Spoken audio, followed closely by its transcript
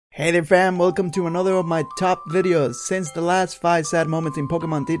Hey there fam, welcome to another of my top videos. Since the last 5 sad moments in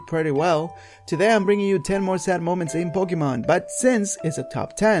Pokemon did pretty well, today I'm bringing you 10 more sad moments in Pokemon. But since it's a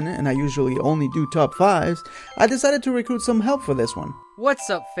top 10 and I usually only do top 5s, I decided to recruit some help for this one. What's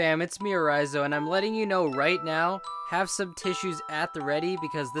up fam, it's me Eryizo and I'm letting you know right now, have some tissues at the ready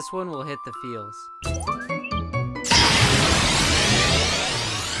because this one will hit the feels.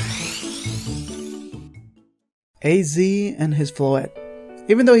 AZ and his Floette.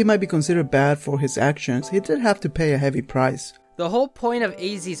 Even though he might be considered bad for his actions, he did have to pay a heavy price. The whole point of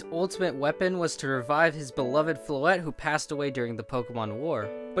AZ's ultimate weapon was to revive his beloved Floette who passed away during the Pokemon War.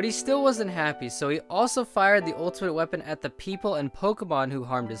 But he still wasn't happy, so he also fired the ultimate weapon at the people and Pokemon who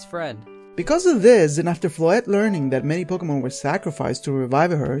harmed his friend. Because of this, and after Floette learning that many Pokemon were sacrificed to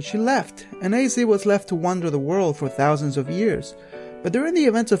revive her, she left, and AZ was left to wander the world for thousands of years. But during the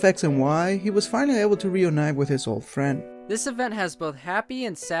events of X and Y, he was finally able to reunite with his old friend. This event has both happy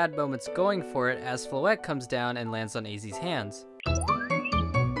and sad moments going for it as Floette comes down and lands on AZ's hands.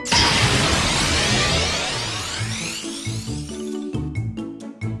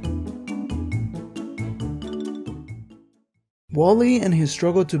 Wally and his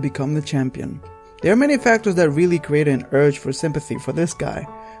struggle to become the champion. There are many factors that really create an urge for sympathy for this guy.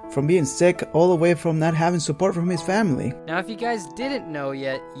 From being sick all the way from not having support from his family. Now if you guys didn't know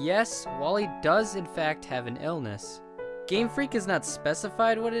yet, yes, Wally does in fact have an illness. Game Freak has not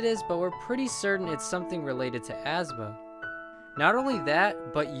specified what it is, but we're pretty certain it's something related to asthma. Not only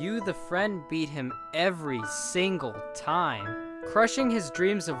that, but you, the friend, beat him every single time, crushing his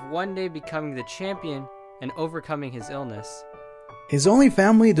dreams of one day becoming the champion and overcoming his illness. His only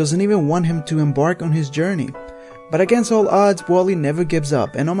family doesn't even want him to embark on his journey. But against all odds, Wally never gives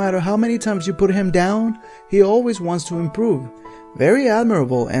up, and no matter how many times you put him down, he always wants to improve. Very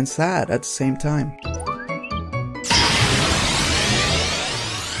admirable and sad at the same time.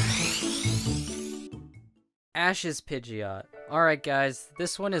 Ash's Pidgeot. Alright guys,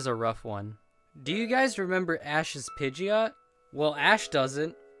 this one is a rough one. Do you guys remember Ash's Pidgeot? Well, Ash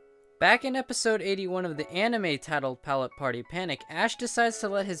doesn't. Back in episode 81 of the anime titled Palette Party Panic, Ash decides to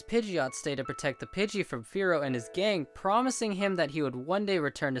let his Pidgeot stay to protect the Pidgey from Firo and his gang, promising him that he would one day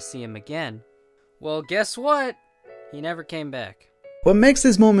return to see him again. Well, guess what? He never came back. What makes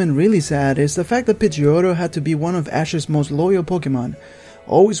this moment really sad is the fact that Pidgeotto had to be one of Ash's most loyal Pokemon,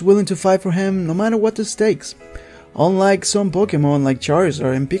 always willing to fight for him no matter what the stakes. Unlike some Pokemon like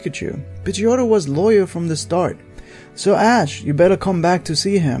Charizard and Pikachu, Pidgeotto was loyal from the start. So Ash, you better come back to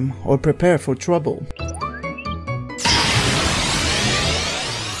see him or prepare for trouble.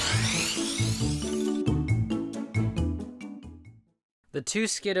 The 2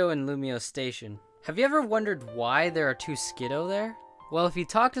 Skiddo in Lumio Station. Have you ever wondered why there are 2 Skiddo there? Well, if you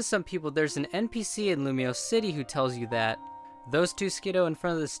talk to some people, there's an NPC in Lumio City who tells you that those 2 Skiddo in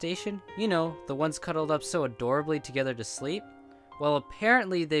front of the station, you know, the ones cuddled up so adorably together to sleep? Well,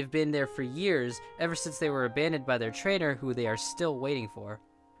 apparently they've been there for years, ever since they were abandoned by their trainer, who they are still waiting for.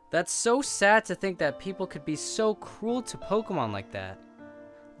 That's so sad to think that people could be so cruel to Pokemon like that.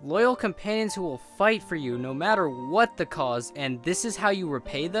 Loyal companions who will fight for you no matter what the cause, and this is how you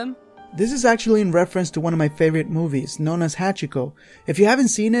repay them? This is actually in reference to one of my favorite movies, known as Hachiko. If you haven't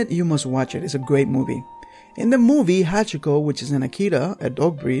seen it, you must watch it. It's a great movie. In the movie, Hachiko, which is an Akita, a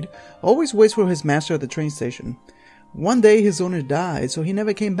dog breed, always waits for his master at the train station. One day his owner died, so he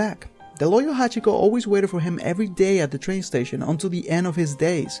never came back. The loyal Hachiko always waited for him every day at the train station until the end of his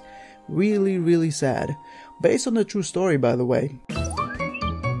days. Really, really sad. Based on the true story, by the way.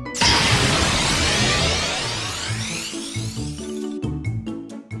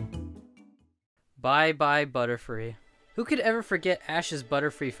 Bye bye Butterfree. Who could ever forget Ash's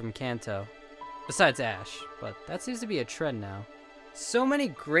Butterfree from Kanto? Besides Ash, but that seems to be a trend now. So many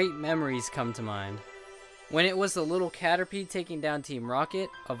great memories come to mind. When it was the little Caterpie taking down Team Rocket,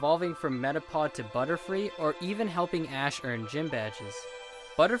 evolving from Metapod to Butterfree, or even helping Ash earn gym badges.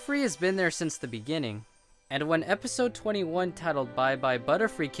 Butterfree has been there since the beginning, and when episode 21 titled Bye Bye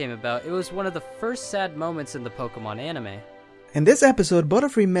Butterfree came about, it was one of the first sad moments in the Pokemon anime. In this episode,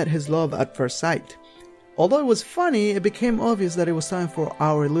 Butterfree met his love at first sight. Although it was funny, it became obvious that it was time for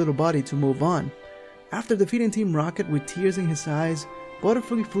our little buddy to move on. After defeating Team Rocket with tears in his eyes,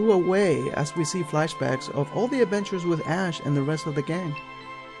 Butterfree flew away as we see flashbacks of all the adventures with Ash and the rest of the gang.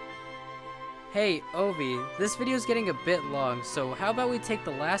 Hey, Ovi, this video is getting a bit long, so how about we take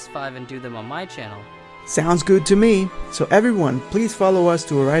the last 5 and do them on my channel? Sounds good to me. So everyone, please follow us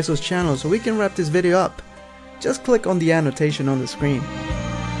to Eryizo's channel so we can wrap this video up. Just click on the annotation on the screen.